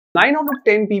9 out of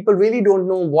 10 people really don't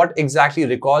know what exactly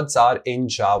records are in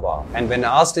Java. And when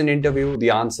asked in interview, the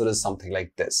answer is something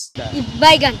like this.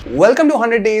 Welcome to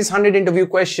 100 Days, 100 Interview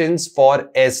Questions for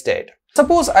SDET.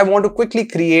 Suppose I want to quickly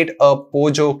create a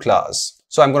Pojo class.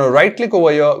 So I'm going to right click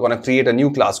over here, going to create a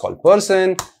new class called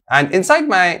person. And inside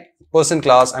my person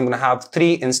class, I'm going to have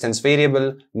 3 instance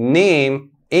variable,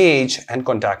 name, age, and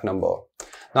contact number.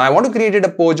 Now I want to create a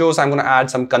Pojo, so I'm going to add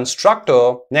some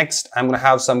constructor. Next, I'm going to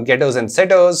have some getters and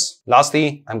setters.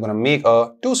 Lastly, I'm going to make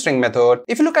a toString method.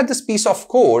 If you look at this piece of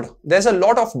code, there's a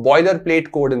lot of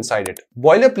boilerplate code inside it.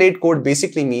 Boilerplate code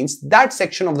basically means that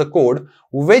section of the code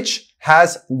which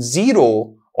has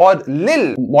zero or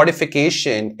little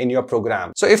modification in your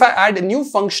program. So if I add new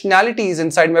functionalities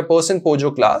inside my person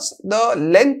Pojo class, the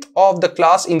length of the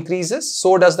class increases,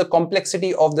 so does the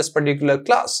complexity of this particular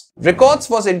class. Records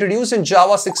was introduced in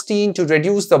Java 16 to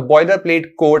reduce the boilerplate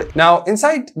code. Now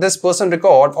inside this person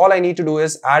record, all I need to do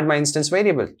is add my instance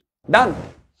variable. Done.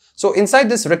 So inside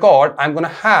this record, I'm going to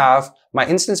have my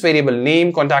instance variable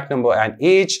name, contact number, and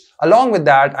age. Along with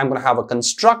that, I'm going to have a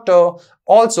constructor,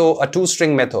 also a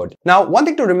toString method. Now, one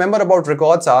thing to remember about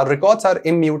records are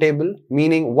immutable,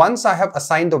 meaning once I have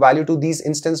assigned the value to these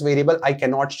instance variable, I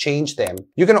cannot change them.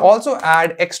 You can also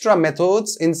add extra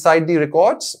methods inside the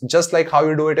records, just like how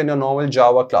you do it in your normal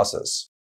Java classes.